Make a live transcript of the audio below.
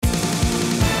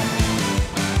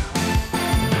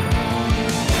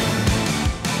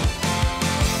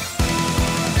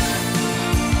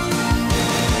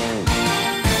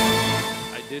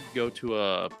go to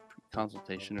a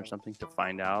consultation or something to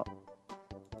find out,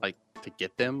 like to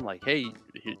get them? Like, hey,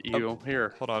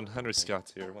 here. Hold on, Henry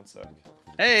Scott's here. One sec.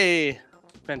 Hey,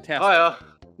 fantastic. Hiya.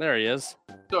 There he is.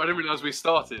 Sorry, I didn't realise we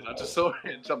started. I just saw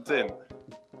it and jumped in.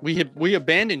 We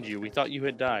abandoned you. We thought you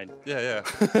had died. Yeah.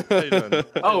 How you doing?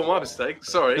 Oh, my mistake.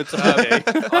 Sorry. It's okay.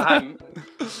 I hadn't.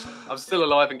 I'm still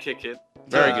alive and kicking.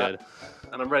 Very good.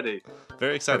 And I'm ready.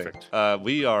 Very exciting. Perfect.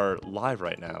 We are live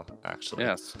right now, actually.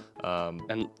 Yes. Um,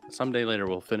 And someday later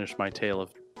we'll finish my tale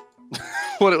of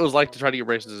what it was like to try to get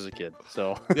braces as a kid.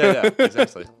 So yeah,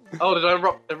 exactly. Oh, did I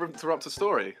interrupt a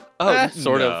story? Oh,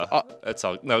 sort no. of. It's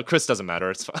all no. Chris doesn't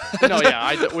matter. It's fine. No,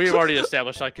 yeah, we've already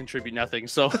established I contribute nothing.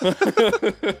 So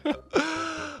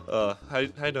How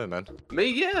you doing, man? Me,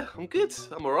 yeah, I'm good.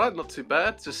 I'm alright, not too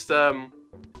bad. Just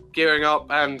gearing up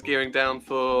and gearing down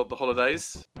for the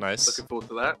holidays. Nice. Looking forward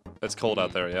to that. It's cold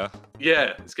out there, yeah.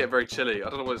 Yeah, it's getting very chilly. I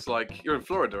don't know what it's like. You're in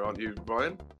Florida, aren't you,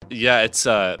 Ryan? Yeah, it's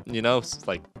it's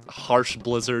like harsh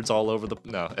blizzards all over the.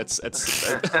 No, it's Boy,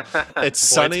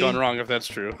 sunny. it's gone wrong if that's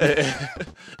true.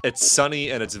 It's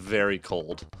sunny and it's very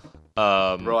cold.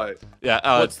 Right.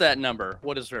 Yeah. What's that number?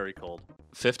 What is very cold?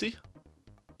 50?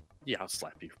 Yeah, I'll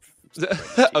slap you.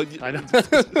 Oh, I know.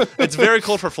 It's very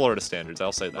cold for Florida standards.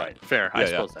 I'll say that. Right, fair. I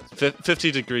suppose that's fair.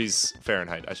 50 degrees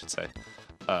Fahrenheit, I should say.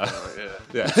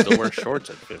 Yeah. Still wear shorts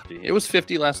at 50. It was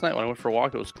 50 last night when I went for a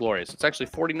walk. It was glorious. It's actually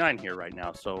 49 here right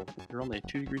now, so you're only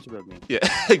 2 degrees above me. Yeah,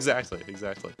 exactly.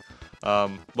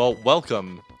 Well,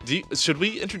 welcome. Should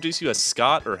we introduce you as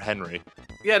Scott or Henry?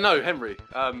 Yeah, no, Henry.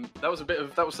 That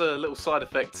was a little side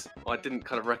effect I didn't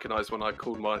kind of recognise when I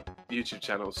called my YouTube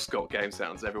channel Scott Game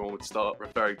Sounds. Everyone would start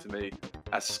referring to me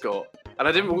as Scott, and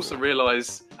I didn't also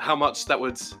realise how much that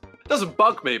would. Doesn't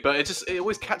bug me, but it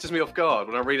always catches me off guard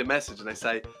when I read a message and they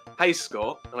say, "Hey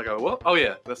Scott," and I go, "What? Oh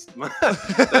yeah, that's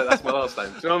that's my last name."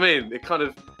 Do you know what I mean? It kind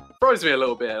of throws me a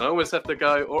little bit, and I always have to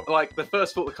go. Or like the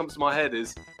first thought that comes to my head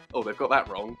is, "Oh, they've got that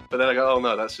wrong," but then I go, "Oh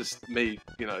no, that's just me."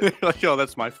 You know, Like, oh,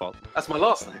 that's my fault. that's my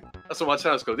last name. That's what my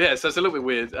channel's called. Yeah, so it's a little bit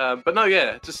weird, but no,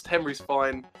 yeah, just Henry's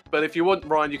fine. But if you want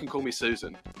Ryan, you can call me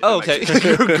Susan. Oh, okay.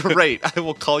 You're great. I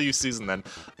will call you Susan then.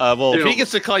 Well, If he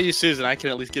gets to call you Susan, I can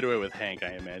at least get away with Hank,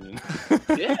 I imagine.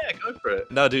 Yeah, go for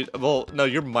it. no, dude. Well, no,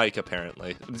 you're Mike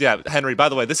apparently. Yeah, Henry. By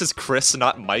the way, this is Chris,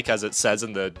 not Mike, as it says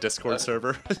in the Discord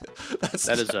server. That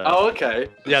is a Oh, okay.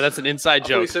 yeah, that's an inside I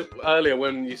thought you joke. said earlier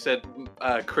when you said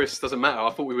Chris doesn't matter. I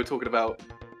thought we were talking about,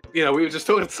 we were just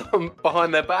talking to someone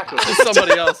behind their back. Or something.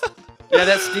 Somebody else. Yeah,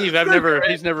 that's Steve.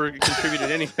 He's never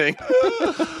contributed anything.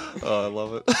 Oh, I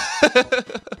love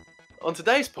it. On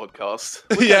today's podcast,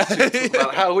 Yeah. talk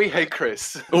about how we hate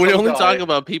Chris. We only Guy. talk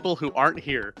about people who aren't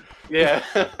here. Yeah.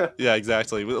 Yeah,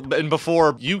 exactly. And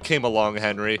before you came along,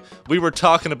 Henry, we were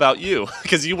talking about you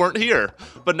because you weren't here.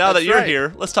 But now That's that you're right.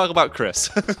 here, let's talk about Chris.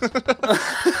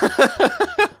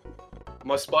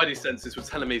 My spidey senses were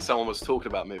telling me someone was talking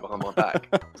about me behind my back,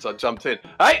 so I jumped in.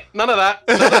 Hey, none of that.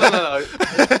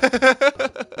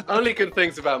 No. Only good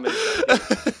things about me.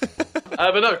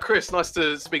 But no, Chris, nice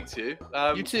to speak to you.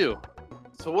 You too.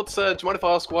 So what's? Do you mind if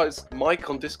I ask why it's Mike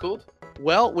on Discord?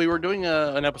 Well, we were doing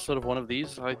an episode of one of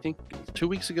these, I think 2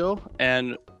 weeks ago,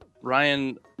 and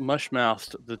Ryan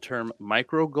mushmouthed the term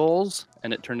micro goals,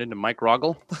 and it turned into Mike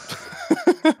Roggle.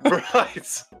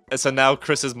 Right. And so now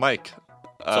Chris is Mike.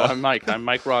 So I'm Mike. I'm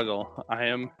Mike Roggle. I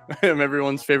am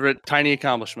everyone's favorite tiny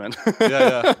accomplishment.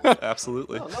 Yeah,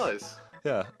 absolutely. Oh, nice.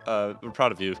 Yeah, we're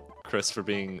proud of you, Chris, for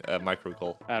being a micro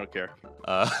goal. I don't care.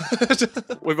 Uh,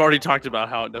 We've already talked about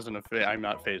how it doesn't affect. I'm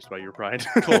not phased by your pride.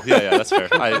 cool. Yeah, that's fair.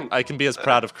 I can be as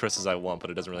proud of Chris as I want,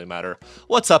 but it doesn't really matter.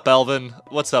 What's up, Elvin?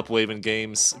 What's up, Waven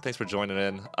Games? Thanks for joining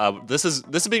in. This is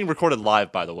being recorded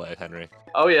live, by the way, Henry.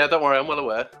 Oh yeah, don't worry, I'm well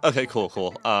aware. Okay, cool.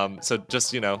 So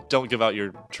just, don't give out your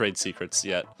trade secrets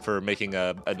yet for making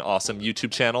an awesome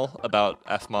YouTube channel about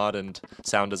Fmod and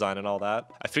sound design and all that.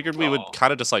 I figured we would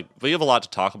kind of just we have a lot to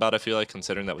talk about, I feel like,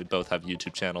 considering that we both have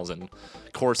YouTube channels and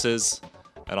courses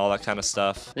and all that kind of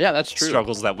stuff. Yeah, that's true.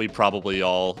 Struggles that we probably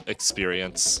all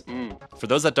experience. For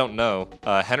those that don't know,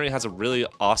 Henry has a really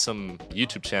awesome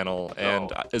YouTube channel,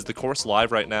 and is the course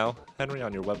live right now, Henry,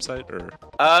 on your website? Or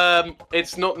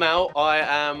It's not now. I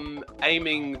am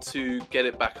aiming to get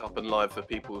it back up and live for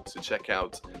people to check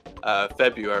out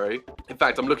February. In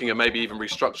fact, I'm looking at maybe even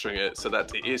restructuring it so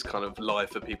that it is kind of live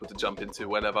for people to jump into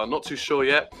whenever. I'm not too sure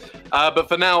yet. But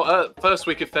for now, first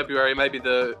week of February, maybe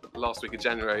the last week of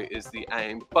January is the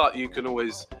aim. But you can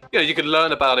always, you can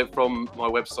learn about it from my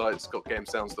website,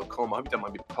 scottgamesounds.com. I hope you don't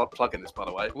mind me plugging this, by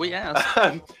the way. We asked.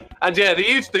 And yeah, the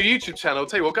YouTube channel, I'll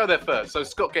tell you what, go there first. So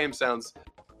Scott Game Sounds,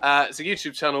 it's a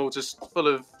YouTube channel just full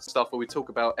of stuff where we talk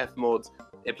about Fmod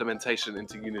implementation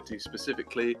into Unity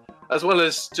specifically, as well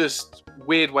as just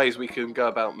weird ways we can go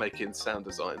about making sound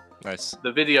design. Nice.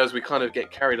 The videos, we kind of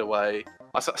get carried away.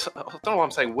 I don't know why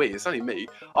I'm saying we, it's only me.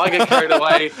 I get carried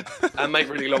away and make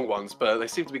really long ones, but they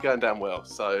seem to be going down well.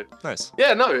 So nice.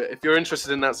 Yeah, no, if you're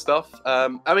interested in that stuff, I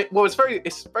mean, well, it's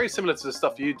very similar to the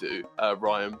stuff you do,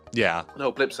 Ryan. Yeah. The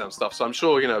whole Blip Sound stuff. So I'm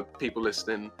sure, you know, people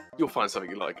listening, you'll find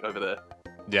something you like over there.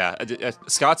 Yeah,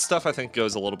 Scott's stuff I think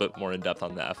goes a little bit more in depth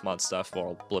on the Fmod stuff,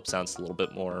 while Blip Sound's a little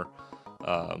bit more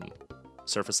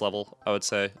surface level, I would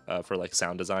say, for like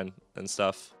sound design and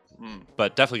stuff.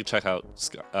 But definitely check out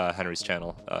Henry's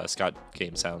channel, Scott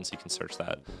Game Sounds. You can search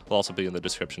that. Will also be in the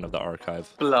description of the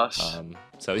archive. Blush.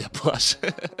 So yeah, blush.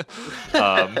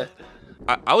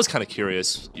 I was kind of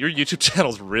curious. Your YouTube channel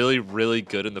is really, really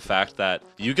good in the fact that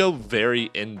you go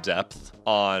very in depth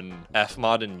on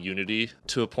Fmod and Unity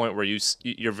to a point where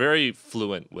you're very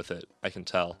fluent with it. I can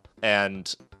tell,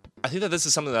 and I think that this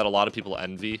is something that a lot of people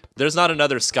envy. There's not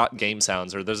another Scott Game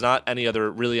Sounds, or there's not any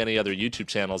other YouTube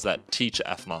channels that teach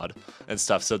Fmod and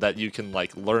stuff, so that you can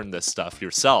like learn this stuff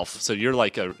yourself. So you're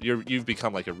like you've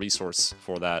become like a resource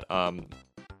for that.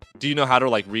 Do you know how to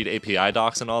like read API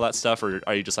docs and all that stuff, or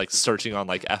are you just like searching on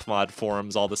like Fmod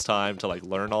forums all this time to like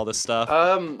learn all this stuff?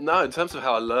 No, in terms of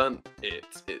how I learned it,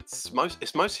 it's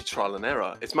mostly trial and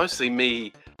error. It's mostly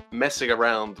me messing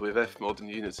around with Fmod and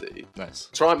Unity. Nice.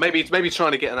 Maybe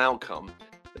trying to get an outcome.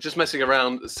 Just messing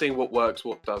around, seeing what works,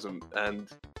 what doesn't, and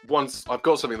once I've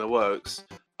got something that works,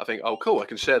 I think, oh cool, I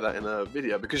can share that in a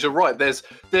video. Because you're right,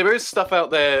 there is stuff out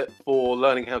there for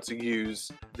learning how to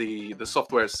use the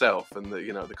software itself and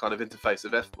the kind of interface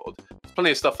of Fmod. There's plenty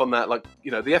of stuff on that, like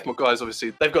the Fmod guys,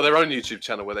 obviously they've got their own YouTube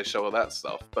channel where they show all that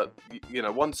stuff. But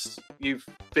once you've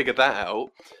figured that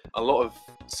out, a lot of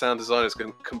sound designers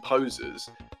and composers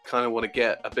kind of want to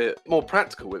get a bit more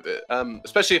practical with it,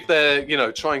 especially if they're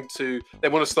they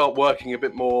want to start working a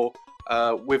bit more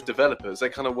with developers. They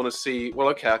kind of want to see, well,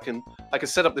 okay, I can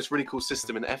set up this really cool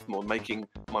system in Fmod, making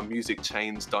my music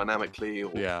change dynamically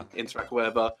or interact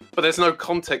whatever, but there's no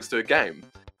context to a game.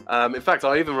 In fact,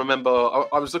 I even remember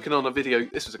I was looking on a video,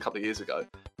 this was a couple of years ago,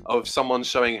 of someone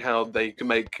showing how they can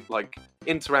make like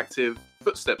interactive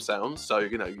footstep sounds. So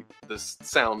the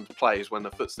sound plays when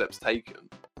the footstep's taken,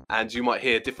 and you might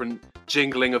hear different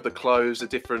jingling of the clothes, a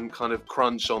different kind of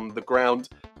crunch on the ground.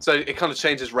 So it kind of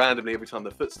changes randomly every time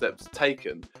the footstep's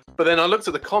taken. But then I looked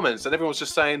at the comments and everyone was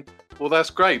just saying, well, that's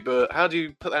great, but how do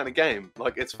you put that in a game?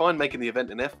 Like, it's fine making the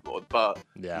event in Fmod, but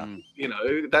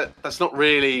that's not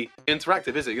really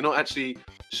interactive, is it? You're not actually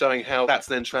showing how that's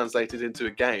then translated into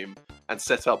a game and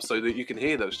set up so that you can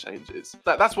hear those changes.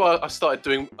 That's why I started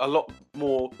doing a lot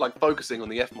more, like focusing on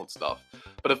the Fmod stuff.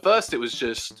 But at first it was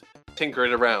just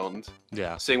tinkering around,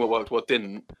 seeing what worked, what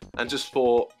didn't, and just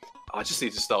thought, I just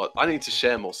need to start. I need to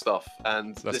share more stuff,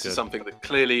 and this is something that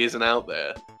clearly isn't out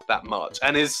there that much,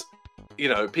 and is,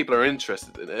 people are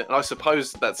interested in it. And I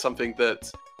suppose that's something that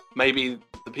maybe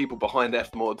the people behind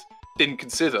Fmod didn't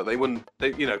consider. They wouldn't,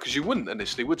 because you wouldn't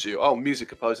initially, would you? Oh, music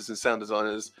composers and sound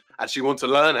designers actually want to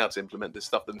learn how to implement this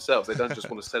stuff themselves. They don't just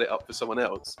want to set it up for someone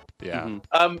else. Yeah.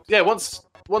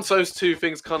 Once those two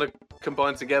things kind of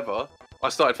combined together, I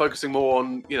started focusing more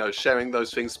on, sharing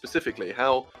those things specifically.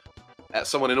 How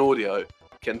someone in audio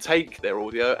can take their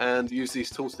audio and use these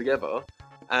tools together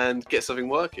and get something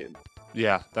working.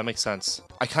 Yeah, that makes sense.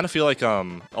 I kind of feel like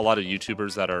a lot of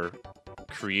YouTubers that are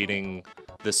creating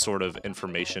this sort of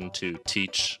information to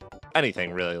teach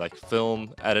anything really, like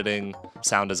film editing,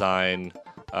 sound design,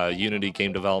 Unity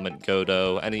game development,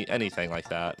 Godot, anything like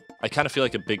that. I kind of feel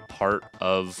like a big part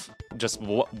of just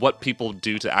what people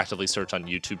do to actively search on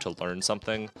YouTube to learn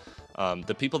something.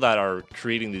 The people that are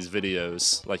creating these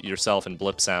videos, like yourself and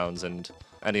Blip Sounds and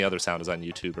any other sound design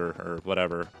YouTuber or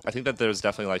whatever, I think that there's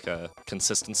definitely like a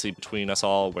consistency between us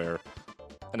all where,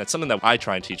 and it's something that I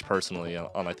try and teach personally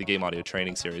on like the game audio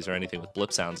training series or anything with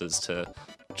Blip Sounds, is to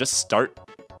just start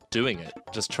doing it.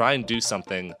 Just try and do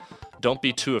something. Don't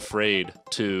be too afraid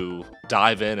to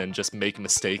dive in and just make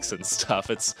mistakes and stuff.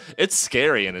 It's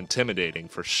scary and intimidating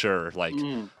for sure. Like,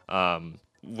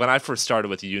 when I first started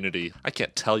with Unity, I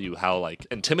can't tell you how like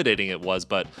intimidating it was,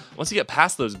 but once you get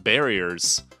past those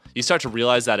barriers, you start to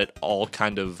realize that it all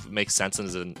kind of makes sense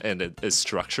and it is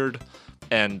structured.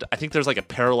 And I think there's like a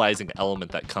paralyzing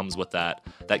element that comes with that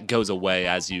goes away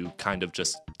as you kind of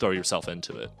just throw yourself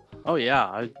into it. Oh yeah,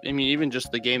 I mean, even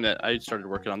just the game that I started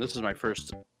working on, this is my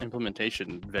first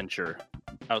implementation venture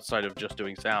outside of just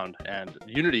doing sound, and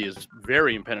Unity is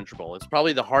very impenetrable. It's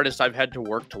probably the hardest I've had to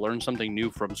work to learn something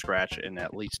new from scratch in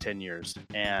at least 10 years.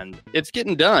 And it's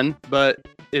getting done, but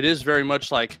it is very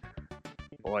much like,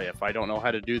 boy, if I don't know how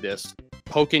to do this,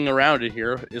 poking around in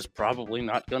here is probably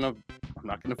not gonna. I'm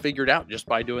not gonna figure it out just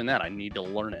by doing that. I need to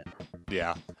learn it.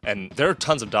 Yeah, and there are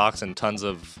tons of docs and tons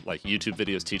of like YouTube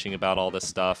videos teaching about all this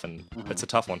stuff, and it's a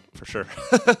tough one for sure.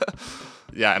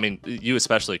 Yeah, I mean, you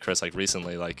especially, Chris, like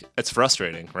recently, like it's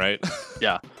frustrating, right?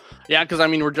 Yeah, because I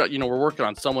mean, we're working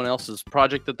on someone else's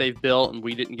project that they've built, and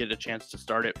we didn't get a chance to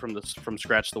start it from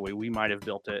scratch the way we might have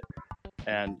built it,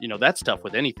 and that's tough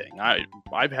with anything.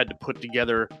 I've had to put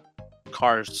together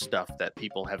cars stuff that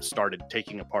people have started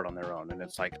taking apart on their own, and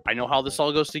it's like, I know how this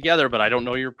all goes together, but I don't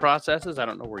know your processes. I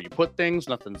don't know where you put things.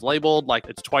 Nothing's labeled. Like,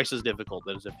 it's twice as difficult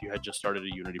as if you had just started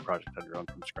a Unity project on your own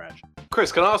from scratch.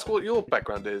 Chris, can I ask what your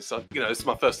background is? This is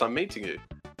my first time meeting you.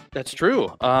 That's true.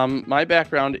 My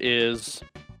background is,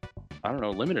 I don't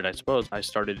know, limited, I suppose. I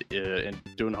started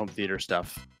doing home theater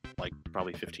stuff like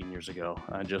probably 15 years ago,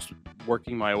 just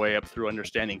working my way up through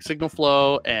understanding signal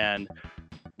flow and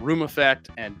room effect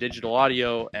and digital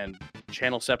audio and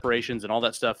channel separations and all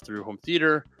that stuff through home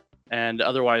theater. And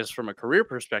otherwise, from a career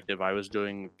perspective, I was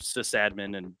doing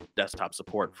sysadmin and desktop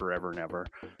support forever and ever.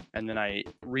 And then I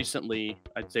recently,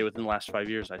 I'd say within the last 5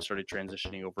 years, I started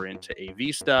transitioning over into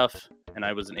AV stuff. And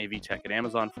I was an AV tech at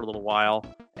Amazon for a little while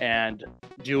and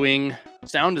doing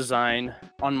sound design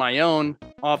on my own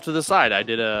off to the side.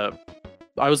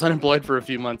 I was unemployed for a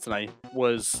few months, and I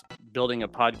was building a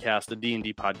podcast, a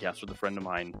D&D podcast with a friend of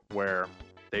mine, where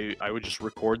I would just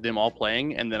record them all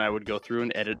playing, and then I would go through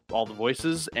and edit all the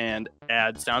voices and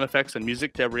add sound effects and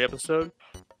music to every episode.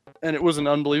 And it was an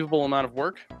unbelievable amount of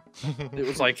work.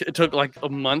 It took like a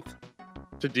month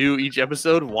to do each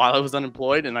episode while I was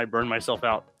unemployed, and I burned myself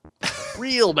out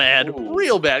real bad,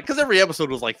 because every episode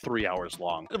was like 3 hours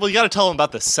long. Well, you got to tell them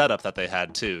about the setup that they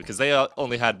had too, because they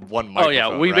only had one microphone. Oh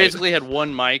yeah, we right? basically had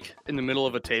one mic in the middle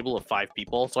of a table of 5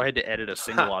 people, so I had to edit a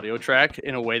single audio track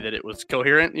in a way that it was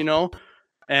coherent,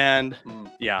 And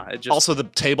yeah, it just also the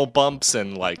table bumps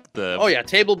and like the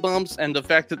table bumps, and the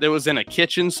fact that it was in a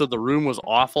kitchen, so the room was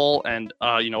awful, and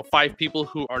 5 people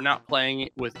who are not playing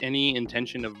with any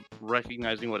intention of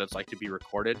recognizing what it's like to be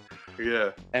recorded.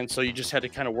 Yeah. And so you just had to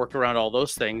kind of work around all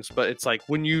those things. But it's like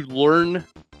when you learn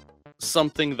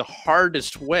something the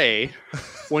hardest way,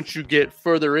 once you get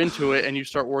further into it and you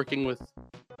start working with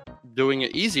doing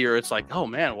it easier, it's like, oh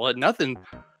man, well, nothing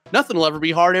will ever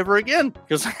be hard ever again,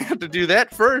 because I have to do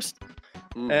that first.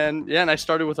 And I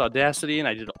started with Audacity, and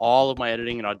I did all of my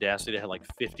editing in Audacity. I had like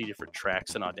 50 different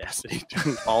tracks in Audacity,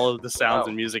 doing all of the sounds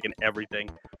and music and everything.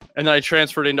 And then I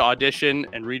transferred into Audition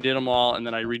and redid them all, and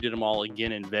then I redid them all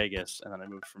again in Vegas, and then I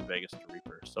moved from Vegas to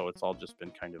Reaper. So it's all just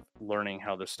been kind of learning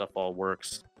how this stuff all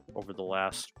works over the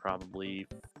last probably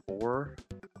 4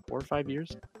 or 5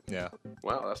 years. Yeah.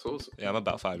 Wow, that's awesome. Yeah, I'm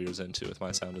about 5 years into with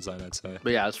my sound design, I'd say.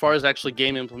 But yeah, as far as actually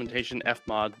game implementation,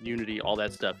 Fmod, Unity, all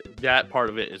that stuff, that part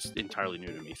of it is entirely new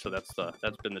to me. So that's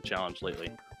been the challenge lately.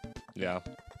 Yeah.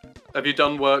 Have you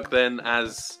done work then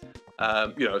as,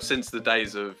 since the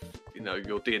days of,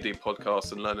 your D&D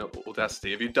podcast and learning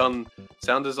Audacity? Have you done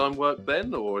sound design work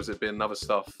then, or has it been other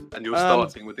stuff and you're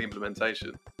starting with the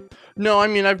implementation? No, I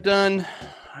mean, I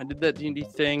did that D&D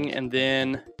thing, and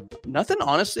then nothing,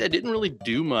 honestly. I didn't really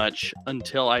do much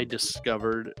until I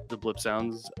discovered the Blip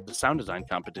Sounds sound design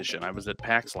competition. I was at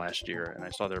PAX last year, and I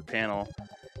saw their panel,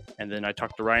 and then I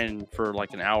talked to Ryan for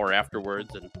like an hour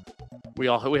afterwards, and we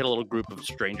had a little group of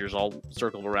strangers all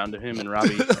circled around him and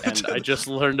Robbie, and I just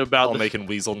learned about all making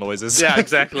weasel noises. Yeah,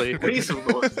 exactly. Weasel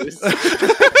noises.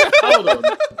 Hold on.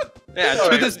 Yeah,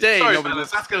 to this day,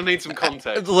 fellas, that's going to need some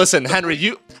context. Listen,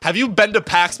 Henry, have you been to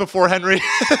PAX before, Henry?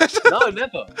 No,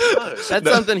 never. No. That's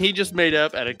something he just made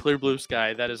up at a clear blue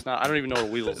sky. That is not. I don't even know what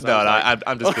a weasel sounds like.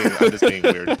 I'm just being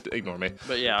weird. Ignore me.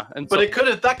 But yeah, but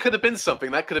that could have been something.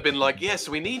 That could have been like, yes,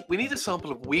 we need a sample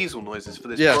of weasel noises for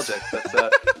this project.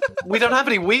 But we don't have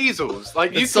any weasels.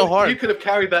 Like so hard. You could have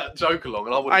carried that joke along,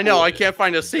 and I would. I know. I can't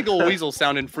find a single weasel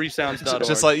sound in freesounds.org.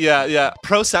 Just like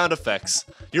pro sound effects.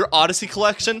 Your Odyssey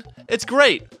collection, it's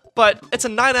great, but it's a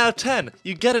 9 out of 10.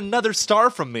 You get another star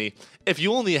from me if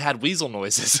you only had weasel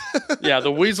noises. Yeah,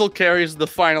 the weasel carries the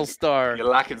final star. You're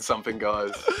lacking something,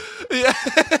 guys. Yeah.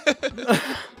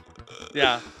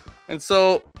 Yeah. And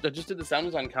so I just did the sound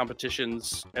design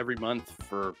competitions every month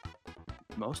for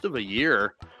most of a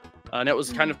year. And it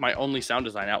was kind of my only sound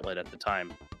design outlet at the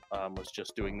time. Was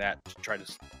just doing that to try to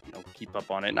keep up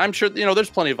on it. And I'm sure there's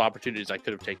plenty of opportunities I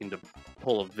could have taken to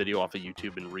pull a video off of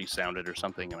YouTube and resound it or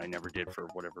something, and I never did for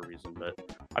whatever reason. But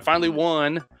I finally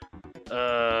won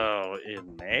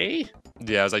in May.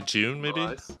 Yeah, it was like June maybe.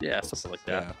 Nice. Yeah, something like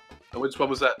that. Yeah. And which one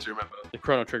was that? Do you remember? The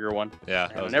Chrono Trigger one. Yeah.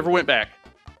 I never went back.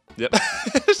 Yep.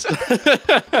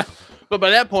 But by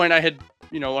that point, I had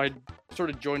sort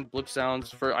of joined Blip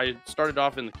Sounds. I started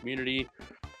off in the community,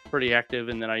 pretty active,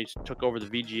 and then I took over the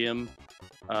VGM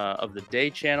of the Day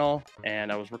channel,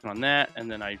 and I was working on that.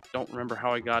 And then I don't remember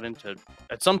how I got into.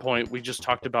 At some point, we just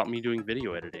talked about me doing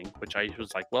video editing, which I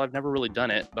was like, well, I've never really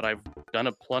done it, but I've done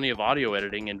plenty of audio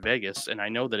editing in Vegas, and I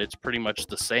know that it's pretty much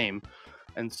the same.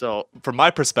 And so, from my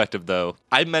perspective, though,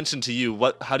 I mentioned to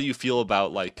you, how do you feel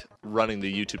about like running the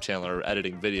YouTube channel or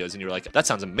editing videos? And you were like, that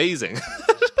sounds amazing.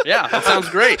 Yeah, that sounds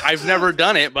great. I've never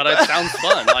done it, but it sounds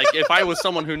fun. Like if I was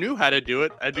someone who knew how to do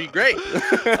it, that'd be great.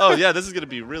 Oh yeah, this is gonna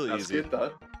be really That's easy. good,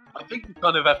 though. I think you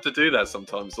kind of have to do that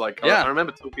sometimes. Like Yeah. I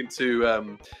remember talking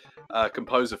to a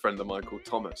composer friend of mine called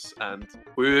Thomas, and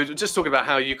we were just talking about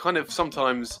how you kind of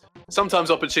sometimes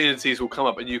opportunities will come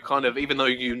up, and you kind of, even though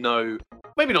you know,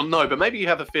 maybe not know, but maybe you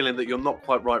have a feeling that you're not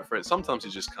quite right for it. Sometimes you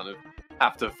just kind of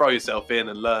have to throw yourself in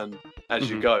and learn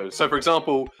as you go. So, for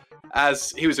example,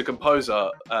 as he was a composer,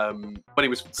 when he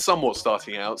was somewhat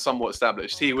starting out, somewhat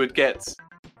established, he would get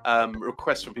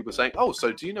requests from people saying, "Oh,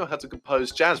 so do you know how to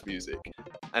compose jazz music?"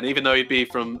 And even though he'd be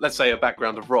from, let's say, a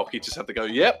background of rock, he just had to go,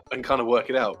 "Yep," and kind of work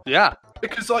it out. Yeah.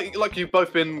 Because like you've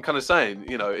both been kind of saying,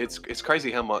 you know, it's crazy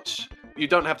how much you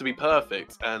don't have to be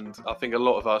perfect, and I think a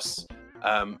lot of us,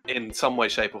 in some way,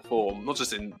 shape, or form, not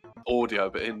just in audio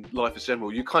but in life as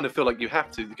general, you kind of feel like you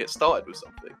have to get started with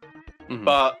something.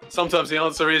 But sometimes the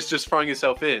answer is just throwing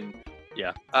yourself in.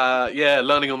 Yeah.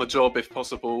 Learning on the job if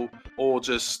possible, or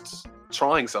just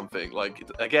trying something. Like,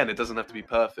 again, it doesn't have to be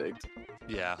perfect.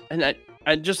 Yeah. And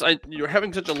you're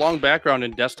having such a long background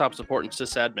in desktop support and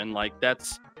sysadmin, like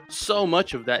that's so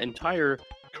much of that entire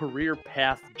career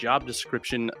path job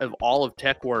description of all of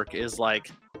tech work is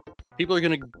like, people are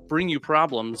going to bring you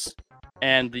problems,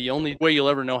 and the only way you'll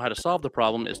ever know how to solve the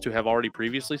problem is to have already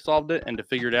previously solved it, and to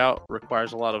figure it out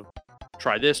requires a lot of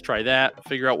try this, try that,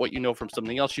 figure out what you know from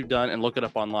something else you've done, and look it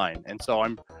up online. And so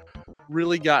I'm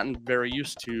really gotten very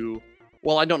used to,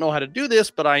 well, I don't know how to do this,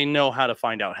 but I know how to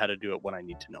find out how to do it when I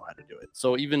need to know how to do it.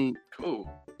 So even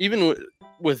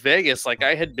with Vegas, like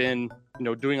I had been,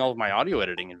 doing all of my audio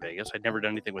editing in Vegas. I'd never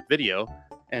done anything with video,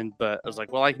 but I was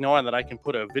like, well, I know that I can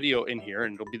put a video in here,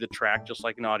 and it'll be the track just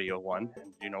like an audio one,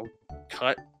 and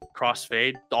cut,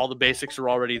 crossfade, all the basics are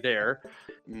already there,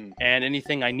 and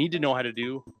anything I need to know how to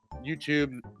do,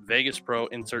 YouTube, Vegas Pro,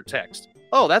 insert text.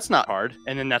 Oh, that's not hard.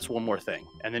 And then that's one more thing.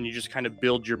 And then you just kind of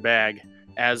build your bag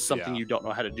as something you don't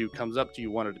know how to do comes up to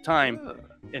you one at a time.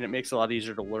 And it makes it a lot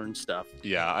easier to learn stuff.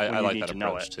 Yeah, I like that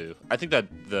approach too. I think that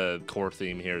the core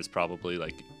theme here is probably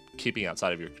like keeping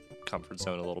outside of your comfort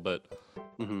zone a little bit.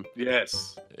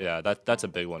 Yes. Yeah, that's a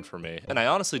big one for me. And I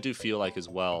honestly do feel like as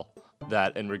well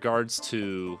that in regards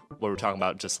to what we're talking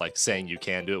about, just like saying you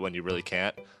can do it when you really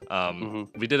can't.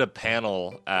 We did a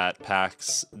panel at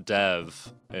PAX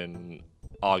Dev in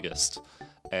August,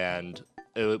 and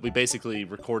we basically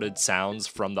recorded sounds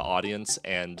from the audience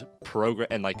and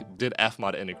did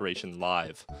FMOD integration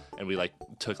live, and we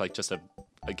took just a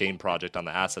game project on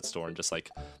the asset store and just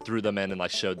threw them in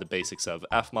and showed the basics of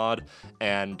FMOD.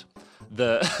 And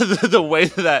the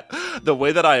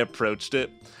way that I approached it,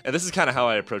 and this is kind of how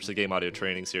I approach the game audio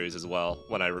training series as well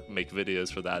when I make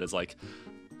videos for that, is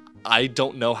I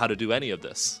don't know how to do any of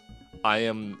this. I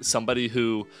am somebody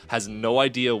who has no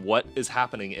idea what is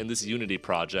happening in this Unity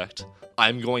project.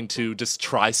 I'm going to just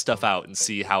try stuff out and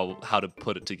see how to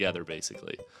put it together,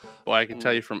 basically. Well, I can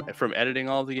tell you from editing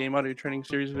all the game audio training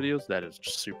series videos, that is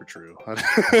just super true.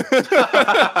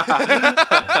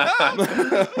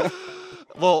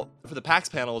 Well, for the PAX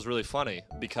panel, it was really funny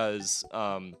because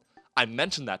I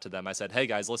mentioned that to them. I said, hey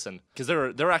guys, listen, because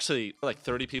there were actually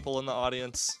 30 people in the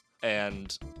audience,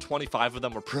 and 25 of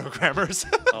them were programmers.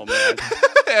 Oh man.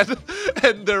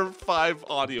 and there are 5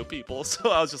 audio people, so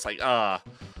I was just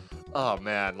oh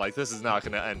man, this is not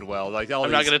gonna end well.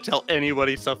 I'm not gonna tell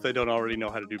anybody stuff they don't already know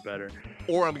how to do better.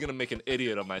 Or I'm gonna make an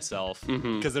idiot of myself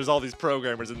because there's all these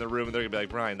programmers in the room and they're gonna be like,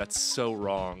 Brian, that's so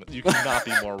wrong. You cannot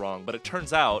be more wrong. But it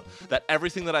turns out that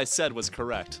everything that I said was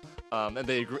correct.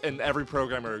 And every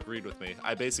programmer agreed with me.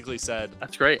 I basically said,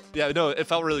 that's great. Yeah, no, it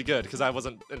felt really good because I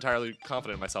wasn't entirely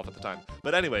confident in myself at the time.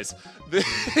 But anyways,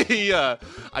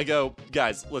 I go,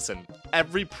 guys, listen,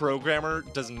 every programmer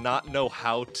does not know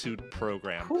how to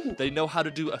program. Ooh. They know how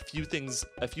to do a few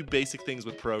basic things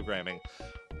with programming.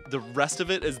 The rest of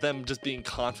it is them just being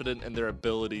confident in their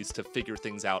abilities to figure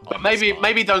things out. But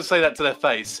maybe don't say that to their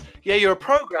face. Yeah, you're a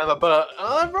programmer, but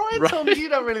I'm right, Tommy, you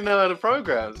don't really know how to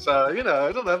program. So, I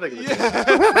don't have anything to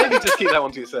do. Maybe just keep that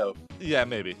one to yourself. Yeah,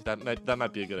 maybe. That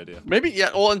might be a good idea. Maybe, yeah.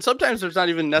 Well, and sometimes there's not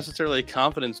even necessarily a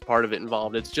confidence part of it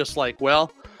involved. It's just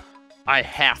well, I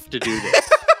have to do this.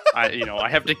 I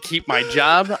have to keep my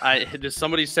job.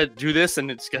 Somebody said do this,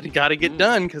 and it's got to get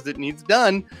done because it needs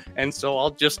done. And so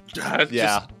I'll just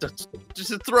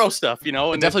throw stuff, And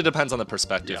it definitely depends on the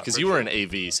perspective, because you were sure. an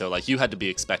AV, so like you had to be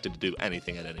expected to do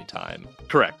anything at any time.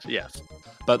 Correct. Yes.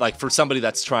 But like for somebody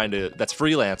that's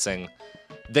freelancing,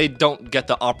 they don't get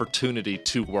the opportunity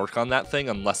to work on that thing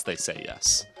unless they say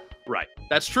yes. Right.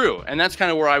 That's true. And that's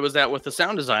kind of where I was at with the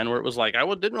sound design, where it was like,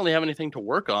 didn't really have anything to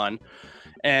work on.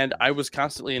 And I was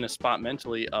constantly in a spot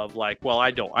mentally of like, well,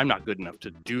 I'm not good enough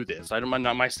to do this.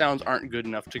 My sounds aren't good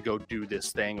enough to go do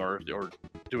this thing or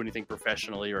do anything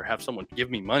professionally or have someone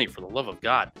give me money, for the love of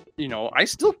God. I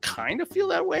still kind of feel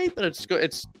that way, but it's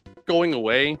going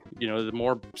away. The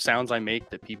more sounds I make,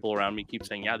 that people around me keep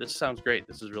saying, yeah, this sounds great,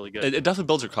 this is really good. It definitely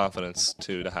builds your confidence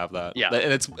too, to have that. Yeah.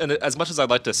 And as much as I'd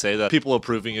like to say that people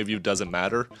approving of you doesn't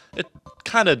matter, it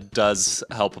kind of does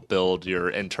help build your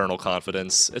internal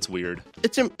confidence. It's weird.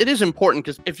 It is important,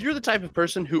 because if you're the type of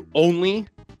person who only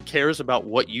cares about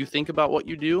what you think about what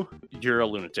you do, you're a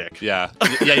lunatic. Yeah.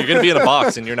 You're gonna be in a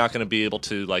box, and you're not gonna be able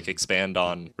to like expand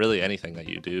on really anything that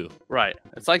you do. Right.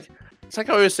 It's like I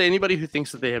always say, anybody who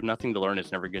thinks that they have nothing to learn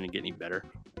is never going to get any better.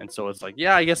 And so it's like,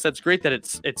 yeah, I guess that's great that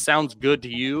it sounds good to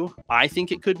you. I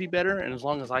think it could be better. And as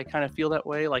long as I kind of feel that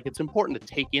way, like, it's important to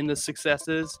take in the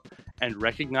successes and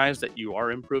recognize that you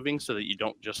are improving, so that you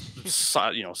don't just,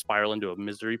 spiral into a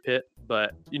misery pit.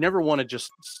 But you never want to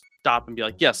just stop and be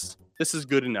like, yes, this is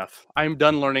good enough. I'm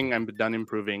done learning. I'm done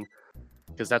improving.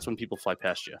 Because that's when people fly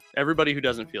past you. Everybody who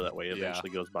doesn't feel that way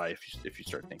eventually goes by if you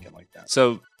start thinking like that.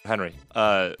 So, Henry,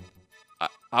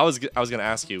 I was gonna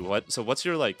ask you what's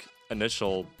your like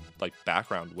initial like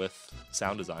background with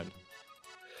sound design?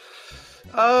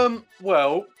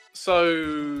 Well,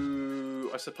 so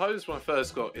I suppose when I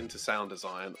first got into sound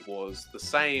design it was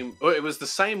the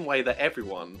same way that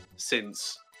everyone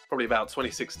since probably about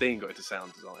 2016 got into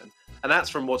sound design. And that's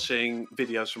from watching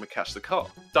videos from Akash the Car.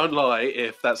 Don't lie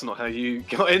if that's not how you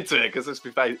got into it, because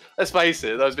let's face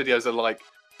it, those videos are like,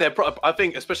 I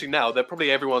think especially now, they're probably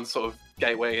everyone's sort of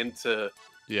gateway into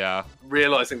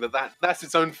realizing that's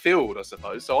its own field, I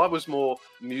suppose. So I was more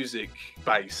music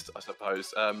based, I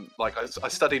suppose. I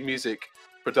studied music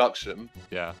production.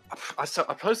 Yeah. I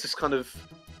suppose this kind of,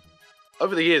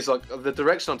 over the years, like the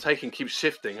direction I'm taking keeps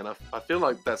shifting, and I feel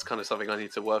like that's kind of something I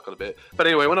need to work on a bit. But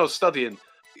anyway, when I was studying,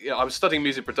 I was studying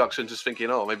music production, just thinking,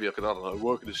 maybe I could, I don't know,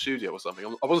 work in a studio or something.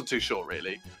 I wasn't too sure,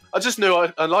 really. I just knew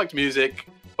I liked music,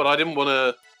 but I didn't want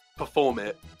to perform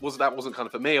it. That wasn't kind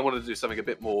of for me. I wanted to do something a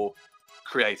bit more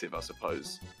creative, I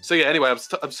suppose. So yeah, anyway,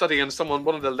 I'm studying, and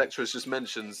one of the lecturers just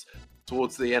mentions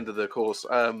towards the end of the course,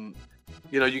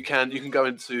 you can go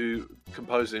into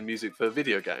composing music for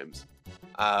video games.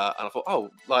 And I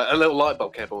thought, like a little light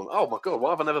bulb came on. Oh my god, why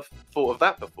have I never thought of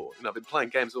that before? I've been playing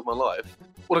games all my life.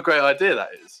 What a great idea that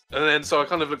is. And then so I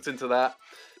kind of looked into that,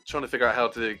 trying to figure out how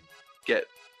to get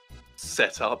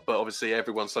set up. But obviously,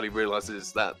 everyone suddenly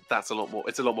realizes that it's a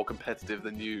lot more competitive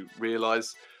than you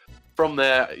realize. From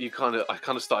there, I kind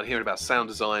of started hearing about sound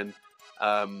design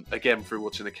again through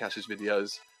watching the Akash's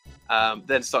videos.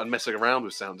 Then started messing around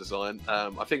with sound design.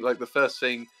 I think like the first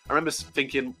thing I remember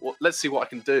thinking, let's see what I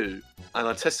can do, and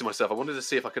I tested myself. I wanted to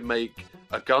see if I could make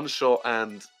a gunshot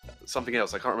and something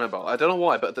else. I can't remember. I don't know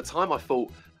why, but at the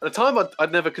time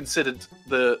I'd never considered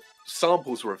the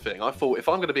samples were a thing. I thought if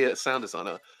I'm going to be a sound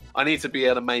designer, I need to be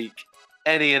able to make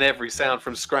any and every sound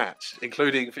from scratch,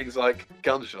 including things like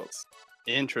gunshots.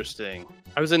 Interesting.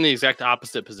 I was in the exact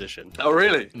opposite position. Oh,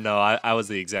 really? No, I was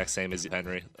the exact same as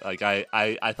Henry. Like,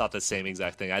 I thought the same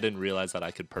exact thing. I didn't realize that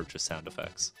I could purchase sound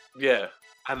effects. Yeah,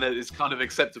 and that it's kind of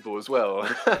acceptable as well.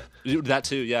 That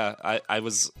too, yeah. I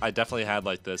definitely had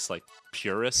like this like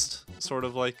purist sort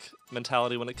of like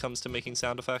mentality when it comes to making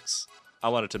sound effects. I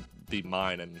wanted to be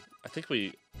mine, and I think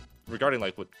regarding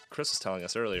like what Chris was telling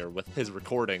us earlier with his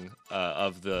recording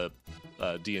of the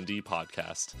D&D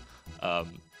podcast,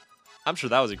 I'm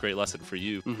sure that was a great lesson for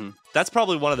you. Mm-hmm. That's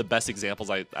probably one of the best examples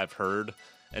I've heard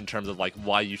in terms of like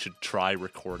why you should try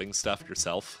recording stuff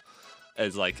yourself.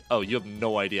 Is like, you have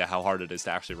no idea how hard it is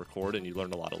to actually record, and you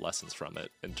learn a lot of lessons from it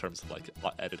in terms of like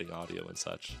editing audio and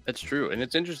such. That's true, and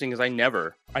it's interesting because I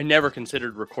never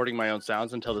considered recording my own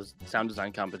sounds until the sound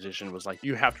design competition was like,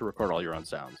 you have to record all your own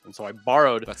sounds. And so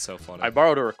that's so funny. I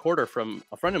borrowed a recorder from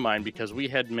a friend of mine because we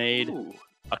had made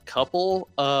a couple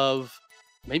of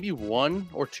maybe 1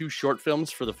 or 2 short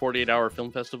films for the 48-hour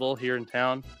film festival here in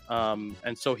town.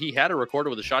 And so he had a recorder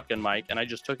with a shotgun mic, and I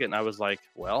just took it and I was like,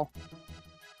 well,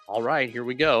 all right, here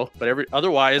we go. But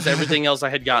otherwise, everything else I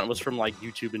had gotten was from like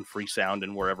YouTube and Freesound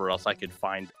and wherever else I could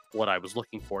find what I was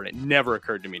looking for. And it never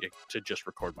occurred to me to just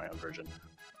record my own version.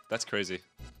 That's crazy.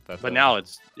 But now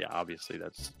it's obviously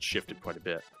that's shifted quite a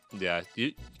bit. Yeah,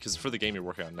 because for the game you're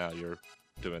working on now, you're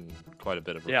doing quite a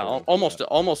bit of almost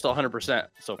 100%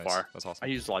 so Nice. far. That's awesome. I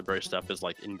use library stuff as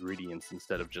like ingredients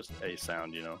instead of just a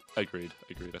sound, you know. Agreed.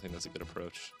 I think that's a good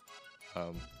approach.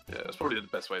 Yeah, that's probably the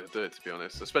best way to do it, to be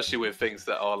honest. Especially with things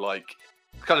that are like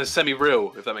kind of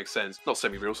semi-real, if that makes sense. Not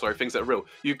semi-real, sorry, things that are real.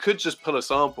 You could just pull a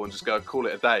sample and just go call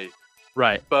it a day.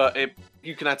 Right. But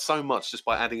you can add so much just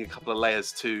by adding a couple of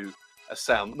layers to a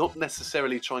sound. Not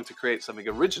necessarily trying to create something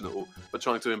original, but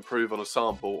trying to improve on a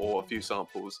sample or a few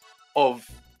samples of,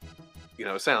 you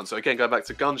know, a sound. So again, going back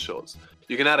to gunshots,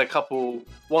 you can add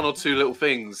one or two little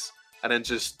things, and then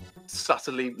just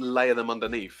subtly layer them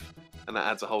underneath, and that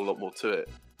adds a whole lot more to it.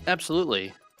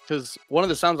 Absolutely. Because one of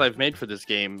the sounds I've made for this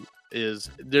game is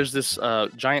there's this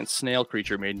giant snail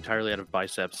creature made entirely out of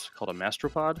biceps called a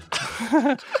mastropod.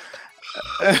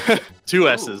 2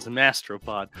 S's,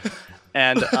 mastropod.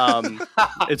 And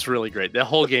it's really great. The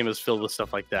whole game is filled with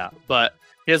stuff like that. But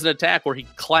he has an attack where he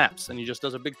claps, and he just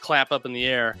does a big clap up in the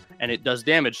air, and it does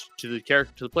damage to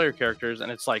the player characters.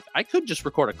 And it's like, I could just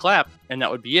record a clap, and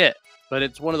that would be it. But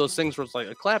it's one of those things where it's like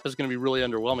a clap is going to be really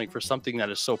underwhelming for something that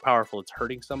is so powerful. It's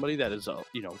hurting somebody that is,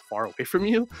 far away from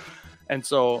you. And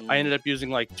so I ended up using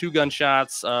like 2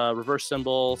 gunshots, reverse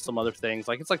cymbal, some other things.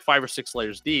 Like it's like 5 or 6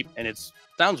 layers deep, and it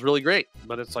sounds really great.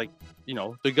 But it's like,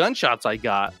 the gunshots I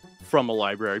got from a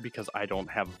library because I don't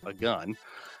have a gun.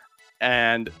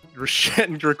 And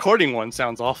recording one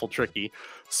sounds awful tricky.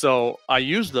 So I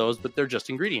use those, but they're just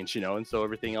ingredients, and so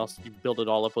everything else, you build it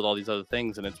all up with all these other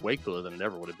things, and it's way cooler than it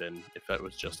ever would have been if it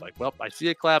was just like, well, I see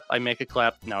a clap, I make a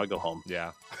clap, now I go home.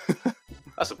 Yeah.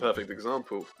 That's a perfect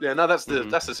example. Yeah, no, that's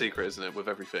the secret, isn't it, with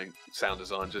everything sound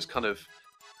design, just kind of,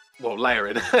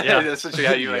 layering. Yeah. Essentially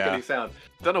how you make any sound.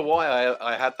 Don't know why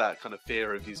I had that kind of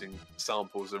fear of using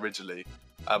samples originally.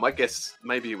 I guess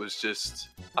maybe it was just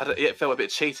it felt a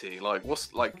bit cheaty.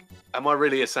 Like, am I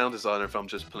really a sound designer if I'm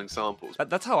just pulling samples?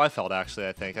 That's how I felt, actually.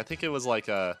 I think it was like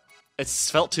it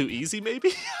felt too easy,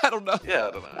 maybe. I don't know. Yeah,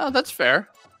 I don't know. Oh, that's fair.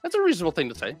 That's a reasonable thing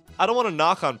to say. I don't want to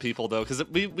knock on people though, because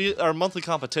our monthly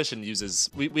competition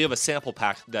we have a sample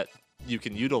pack that you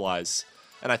can utilize.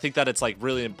 And I think that it's like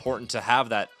really important to have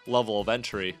that level of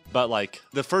entry. But like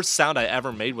the first sound I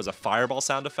ever made was a fireball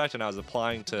sound effect, and I was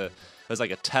it was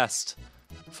like a test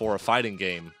for a fighting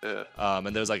game. Yeah. And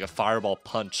there was like a fireball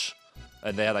punch,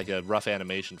 and they had like a rough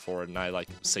animation for it, and I like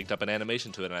synced up an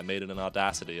animation to it, and I made it in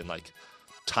Audacity and like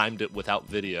timed it without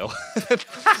video. It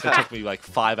took me like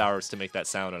 5 hours to make that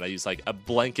sound, and I used like a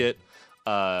blanket,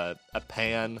 a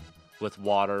pan with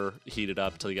water heated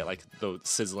up till you get like the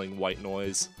sizzling white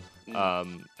noise.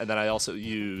 And then I also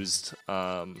used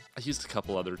a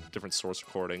couple other different source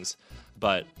recordings,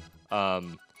 but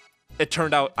it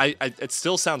turned out it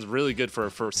still sounds really good for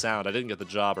a first sound. I didn't get the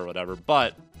job or whatever,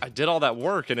 but I did all that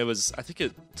work, and I think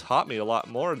it taught me a lot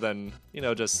more than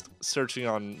just searching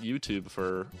on YouTube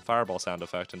for fireball sound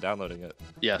effect and downloading it.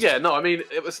 Yes. Yeah, no, I mean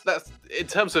that's in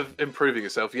terms of improving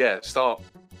yourself. Yeah, start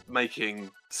making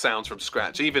sounds from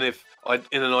scratch. Even if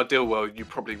in an ideal world you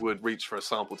probably would reach for a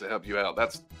sample to help you out.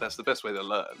 That's the best way to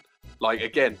learn. Like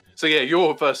again, so yeah,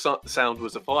 your first sound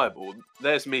was a fireball.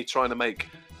 There's me trying to make,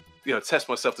 test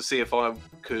myself to see if I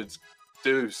could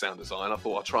do sound design. I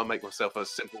thought I'd try and make myself a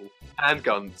simple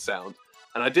handgun sound,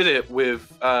 and I did it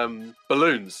with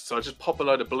balloons. So I just pop a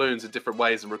load of balloons in different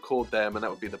ways and record them, and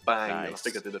that would be the bang. Nice. And I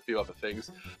think I did a few other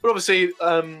things, but obviously,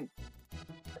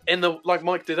 like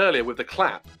Mike did earlier with the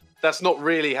clap, that's not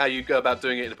really how you go about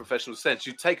doing it in a professional sense.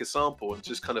 You take a sample and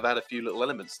just kind of add a few little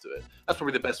elements to it. That's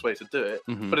probably the best way to do it.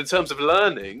 Mm-hmm. But in terms of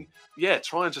learning, yeah,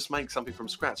 try and just make something from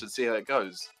scratch and see how it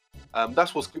goes.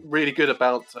 That's what's really good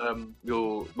about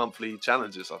your monthly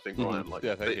challenges, I think, Ryan. Like,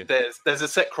 yeah, thank you. There's a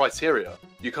set criteria.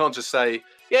 You can't just say,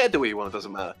 yeah, do what you want, it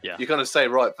doesn't matter. Yeah. You kind of say,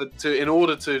 right, in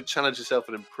order to challenge yourself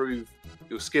and improve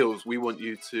your skills, we want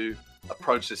you to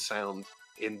approach this sound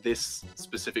in this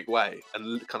specific way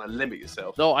and kind of limit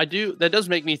yourself. No, I do. That does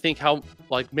make me think how,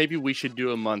 like, maybe we should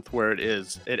do a month where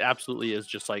it absolutely is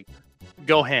just like,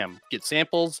 go ham, get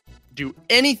samples, do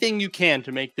anything you can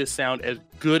to make this sound as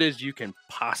good as you can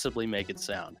possibly make it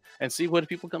sound, and see what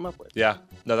people come up with. Yeah,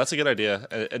 no, that's a good idea.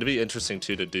 It'd be interesting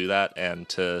too to do that and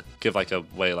to give like a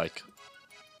way, like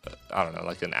I don't know,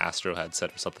 like an Astro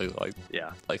headset or something like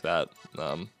that.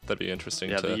 That'd be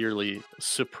interesting. Yeah, the yearly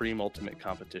Supreme Ultimate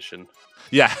Competition.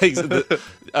 Yeah,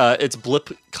 it's Blip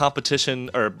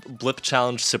Competition or Blip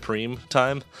Challenge Supreme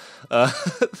time.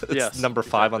 It's yes, number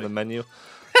 5 on the menu.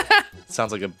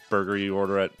 Sounds like a burger you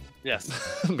order at yes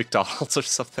McDonald's or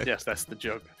something. Yes, that's the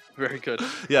joke. Very good.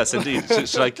 Yes, indeed.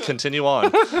 Should I continue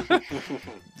on?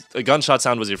 A gunshot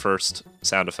sound was your first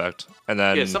sound effect, and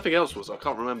then Yeah, something else was, I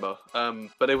can't remember.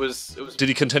 But it was. Did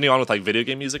you continue on with like video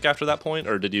game music after that point,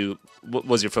 or did you?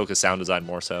 Was your focus sound design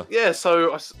more so? Yeah,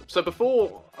 so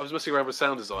before I was messing around with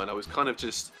sound design, I was kind of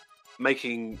just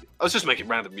making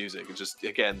random music, and just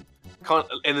again,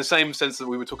 in the same sense that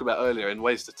we were talking about earlier, in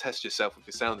ways to test yourself with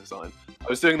your sound design. I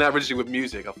was doing that originally with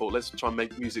music. I thought, let's try and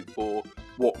make music for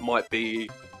what might be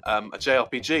a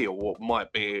JRPG or what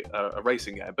might be a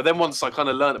racing game. But then once I kind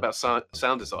of learned about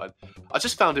sound design, I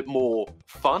just found it more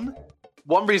fun.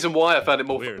 One reason why I found it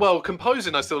more well,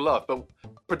 composing I still love, but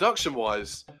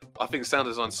production-wise, I think sound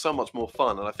design's so much more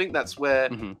fun, and I think that's where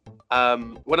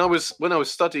when I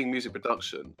was studying music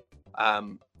production,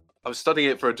 I was studying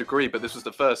it for a degree, but this was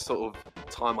the first sort of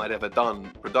time I'd ever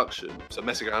done production, so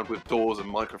messing around with DAWs and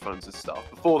microphones and stuff.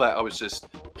 Before that, I was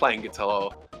just playing guitar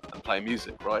and playing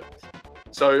music, right?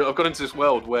 So I've got into this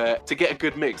world where to get a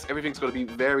good mix, everything's got to be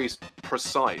very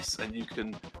precise, and you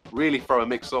can really throw a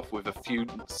mix off with a few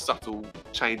subtle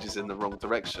changes in the wrong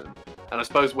direction. And I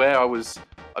suppose where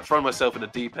I'd thrown myself in a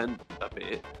deep end a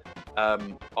bit,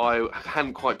 I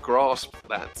hadn't quite grasped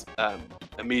that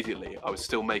immediately. I was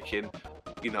still making,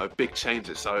 big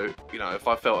changes. So, if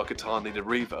I felt a guitar needed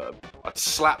reverb, I'd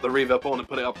slap the reverb on and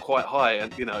put it up quite high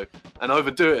and, and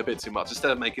overdo it a bit too much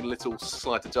instead of making little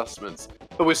slight adjustments.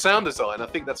 But with sound design, I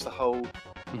think that's the whole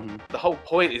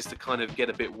point, is to kind of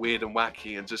get a bit weird and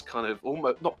wacky and just kind of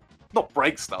almost not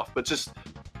break stuff, but just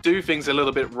do things a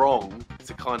little bit wrong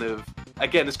to kind of,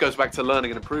 again, this goes back to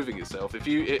learning and improving yourself. If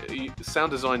you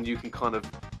sound design, you can kind of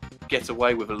get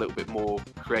away with a little bit more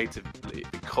creatively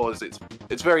because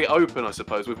it's very open, I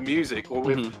suppose. With music, or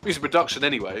with music production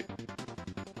anyway,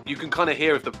 you can kind of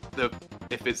hear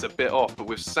if it's a bit off. But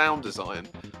with sound design,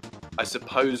 I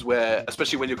suppose,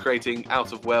 especially when you're creating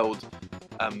out of world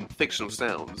fictional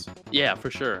sounds, yeah,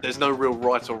 for sure, there's no real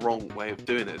right or wrong way of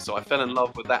doing it. So I fell in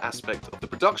love with that aspect of the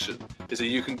production, is that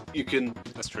you can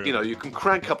that's true. You can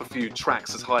crank up a few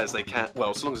tracks as high as they can, well,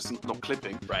 as long as it's not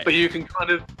clipping, right? But you can kind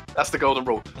of, that's the golden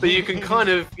rule, but you can kind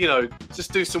of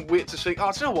just do some weird, just think,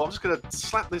 oh, do you know what, I'm just gonna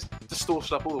slap this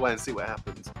distortion up all the way and see what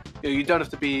happens. You don't have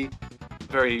to be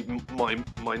very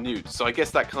minute. So I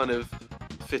guess that kind of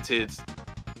fitted,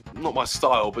 not my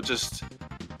style, but just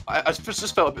I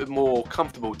just felt a bit more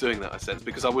comfortable doing that, in a sense,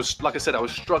 because I was, like I said, I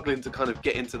was struggling to kind of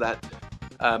get into that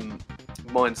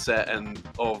mindset and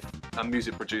of a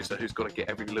music producer who's got to get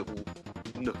every little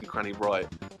nook and cranny right.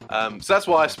 So that's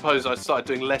why I suppose I started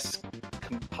doing less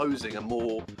composing and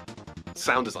more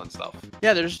sound design stuff.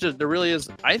 Yeah, there really is.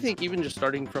 I think even just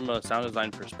starting from a sound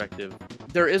design perspective,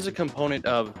 there is a component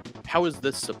of how is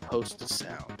this supposed to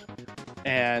sound,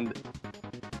 and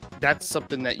that's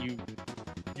something that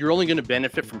you're only going to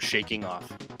benefit from shaking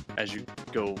off as you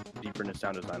go deeper into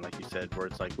sound design, like you said, where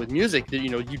it's like with music, you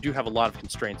do have a lot of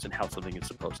constraints in how something is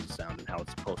supposed to sound and how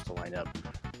it's supposed to line up.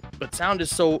 But sound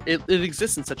is it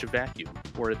exists in such a vacuum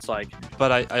where it's like.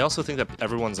 But I also think that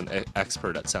everyone's an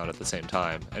expert at sound at the same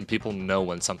time, and people know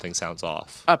when something sounds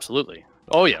off. Absolutely.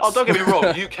 Oh, yes. Oh, don't get me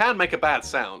wrong. You can make a bad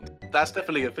sound. That's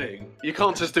definitely a thing. You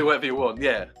can't just do whatever you want.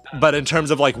 Yeah. But in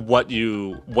terms of like what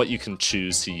you can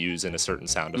choose to use in a certain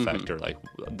sound effect, or like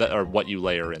or what you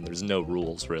layer in, there's no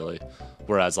rules really.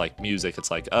 Whereas like music,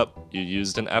 it's like, you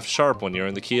used an F sharp when you're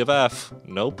in the key of F.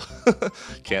 Nope,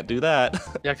 can't do that.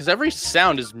 Yeah, because every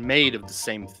sound is made of the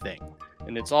same thing,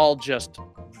 and it's all just,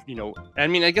 I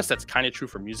mean, I guess that's kind of true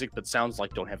for music, but sounds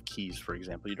like don't have keys, for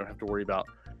example. You don't have to worry about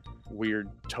weird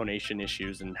tonation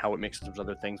issues and how it mixes with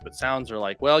other things, but sounds are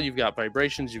like, well, you've got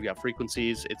vibrations, you've got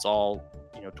frequencies, it's all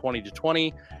 20 to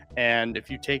 20, and if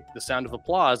you take the sound of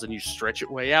applause and you stretch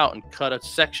it way out and cut a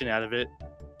section out of it,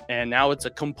 and now it's a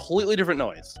completely different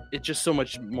noise. It's just so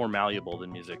much more malleable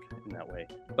than music in that way.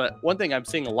 But one thing I'm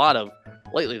seeing a lot of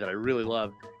lately that I really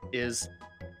love is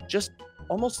just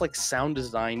almost like sound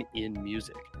design in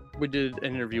music. We did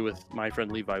an interview with my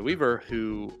friend Levi Weaver,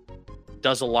 who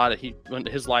does a lot of,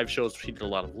 his live shows, he did a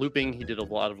lot of looping. He did a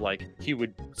lot of he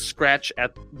would scratch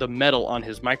at the metal on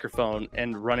his microphone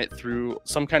and run it through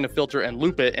some kind of filter and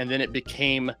loop it, and then it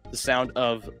became the sound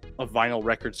of a vinyl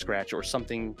record scratch or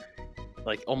something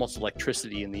like almost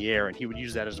electricity in the air, and he would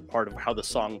use that as a part of how the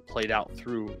song played out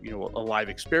through a live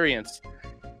experience.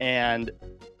 And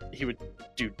he would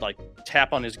do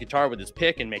tap on his guitar with his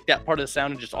pick and make that part of the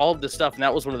sound, and just all of this stuff. And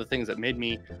that was one of the things that made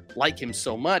me like him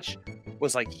so much,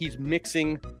 was he's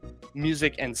mixing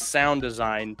music and sound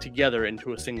design together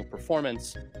into a single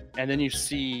performance. And then you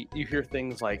hear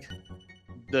things like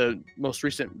the most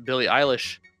recent Billie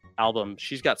Eilish album.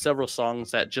 She's got several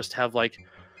songs that just have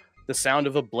the sound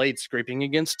of a blade scraping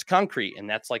against concrete, and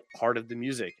that's like part of the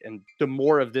music. And the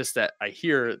more of this that I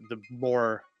hear, the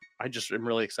more I just am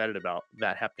really excited about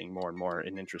that happening more and more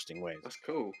in interesting ways. That's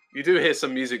cool. You do hear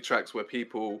some music tracks where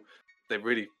they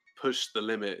really push the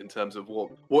limit in terms of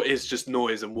what is just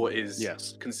noise and what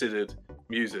is considered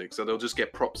music. So they'll just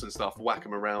get props and stuff, whack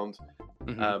them around,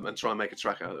 and try and make a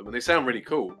track out of them. And they sound really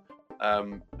cool.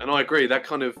 And I agree, that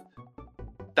kind of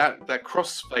that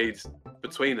crossfade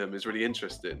between them is really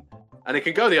interesting. And it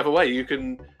can go the other way. You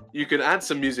can add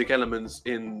some music elements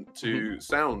into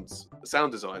sound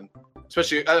design,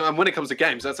 especially and when it comes to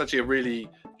games. That's actually a really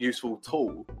useful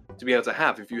tool to be able to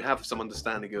have if you have some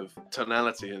understanding of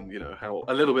tonality and how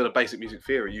a little bit of basic music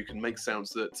theory. You can make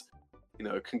sounds that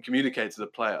can communicate to the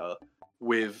player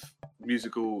with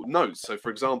musical notes. So for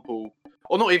example,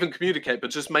 or not even communicate, but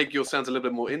just make your sounds a little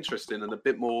bit more interesting and a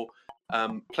bit more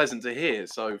pleasant to hear.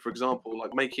 So for example,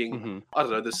 like making I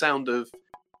don't know, the sound of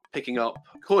picking up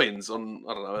coins on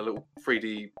a little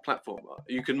 3D platformer.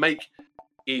 You can make,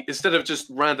 instead of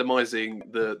just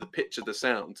randomizing the pitch of the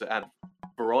sound to add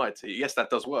variety, yes, that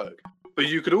does work, but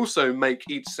you could also make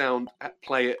each sound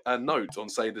play a note on,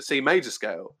 say, the C major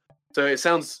scale, so it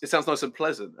sounds nice and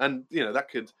pleasant. And that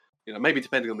could, maybe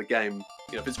depending on the game,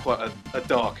 if it's quite a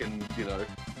dark and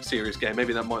serious game,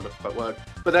 maybe that might not quite work,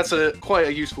 but that's quite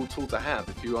a useful tool to have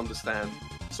if you understand,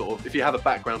 sort of, if you have a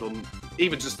background on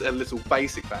even just a little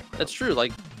basic background. That's true.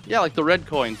 Like the red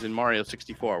coins in Mario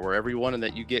 64, where every one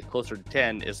that you get closer to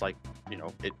 10 is like,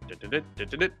 it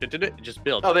just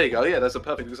builds. Oh, there you go. Yeah, that's a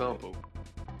perfect example.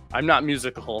 I'm not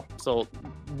musical, so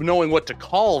knowing what to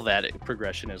call that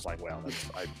progression is like, well,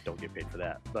 I don't get paid for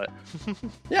that. But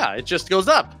yeah, it just goes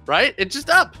up, right? It's just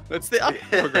up. That's the up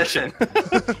progression.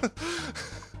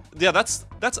 Yeah, that's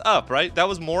up, right? That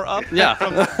was more up. Yeah,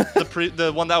 from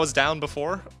the one that was down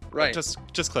before. Right.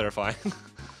 Just clarifying.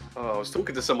 Oh, I was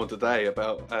talking to someone today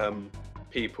about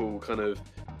people kind of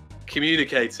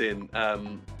communicating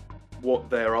what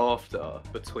they're after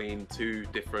between two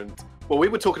different. Well, we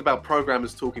were talking about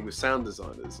programmers talking with sound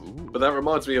designers, but that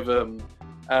reminds me of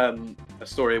a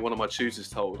story one of my tutors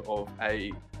told of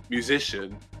a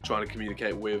musician trying to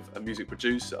communicate with a music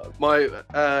producer. My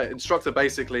instructor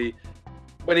basically,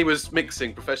 when he was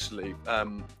mixing professionally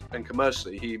and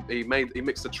commercially, he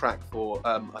mixed a track for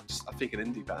I think an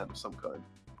indie band of some kind,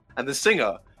 and the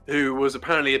singer, who was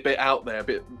apparently a bit out there, a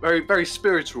bit very very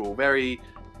spiritual, very,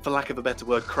 for lack of a better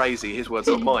word, crazy. His words,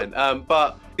 not mine.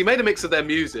 But he made a mix of their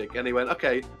music, and he went,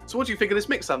 "Okay, so what do you think of this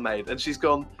mix I made?" And she's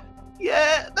gone,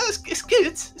 "Yeah, no, it's good.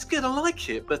 It's good. I like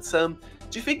it. But do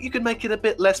you think you could make it a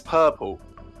bit less purple?"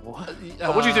 What?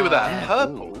 What do you do with that?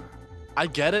 Purple? Ooh. I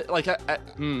get it. Like,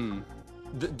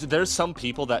 there's some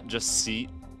people that just see.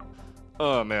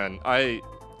 Oh man, I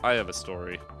have a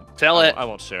story. Tell it. I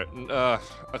won't share it.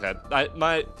 Okay.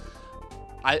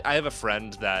 I have a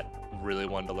friend that really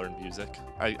wanted to learn music.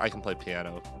 I can play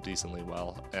piano decently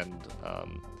well, and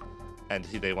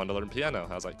they wanted to learn piano.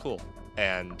 I was like, cool.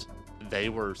 And they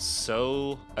were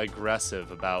so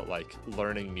aggressive about like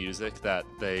learning music that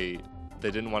they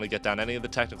didn't want to get down any of the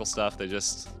technical stuff. They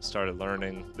just started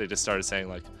learning. They just started saying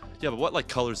like, yeah, but what like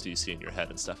colors do you see in your head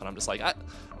and stuff? And I'm just like, I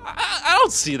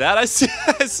don't see that. I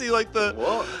see like the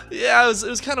what? Yeah, it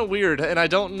was kind of weird, and I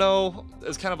don't know. It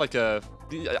was kind of like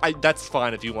that's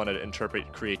fine if you want to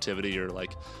interpret creativity or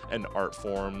like an art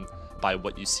form by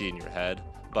what you see in your head,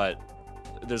 but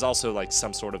there's also like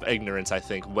some sort of ignorance, I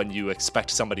think, when you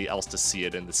expect somebody else to see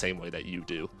it in the same way that you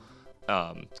do,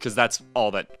 because that's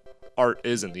all that art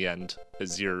is in the end,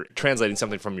 is you're translating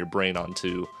something from your brain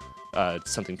onto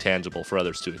something tangible for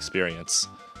others to experience.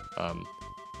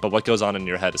 But what goes on in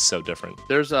your head is so different.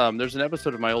 There's an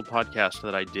episode of my old podcast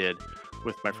that I did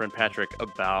with my friend Patrick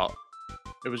about.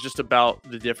 It was just about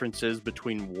the differences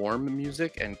between warm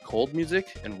music and cold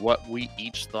music and what we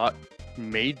each thought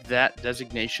made that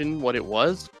designation what it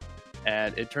was.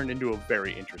 And it turned into a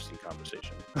very interesting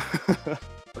conversation. I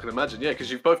can imagine, yeah, because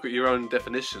you've both got your own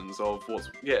definitions of what's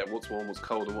warm, what's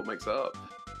cold, and what makes it up.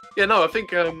 Yeah, no, I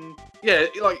think, yeah,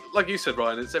 like you said,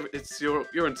 Ryan, it's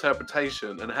your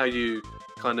interpretation and how you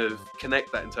kind of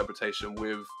connect that interpretation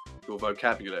with your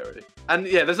vocabulary. And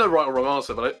yeah, there's no right or wrong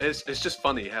answer, but it's just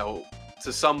funny how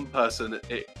to some person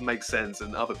it makes sense,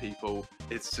 and other people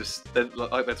it's just they're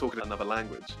talking another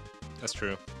language. That's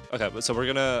true. Okay, so we're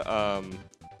gonna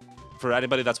for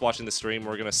anybody that's watching the stream,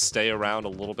 we're gonna stay around a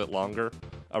little bit longer.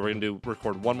 We're gonna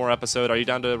record one more episode. Are you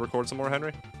down to record some more,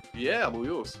 Henry? Yeah, I'm all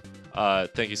yours.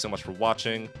 Thank you so much for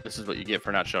watching. This is what you get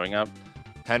for not showing up.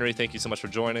 Henry, thank you so much for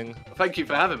joining. Thank you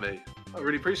for having me. I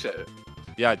really appreciate it.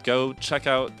 Yeah, go check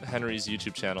out Henry's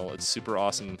YouTube channel. It's super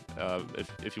awesome.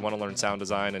 If you want to learn sound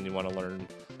design and you want to learn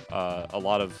a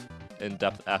lot of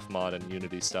in-depth Fmod and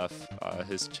Unity stuff.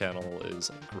 His channel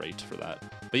is great for that.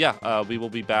 But yeah, we will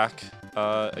be back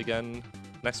again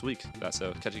next week.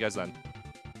 So catch you guys then.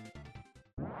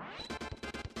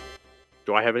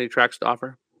 Do I have any tracks to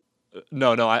offer?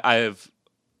 No,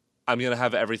 I'm gonna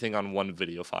have everything on one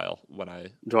video file when I.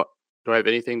 Do I have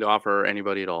anything to offer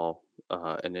anybody at all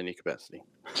in any capacity?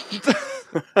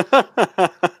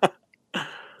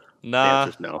 Nah. The answer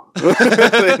is no.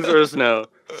 The answer is no.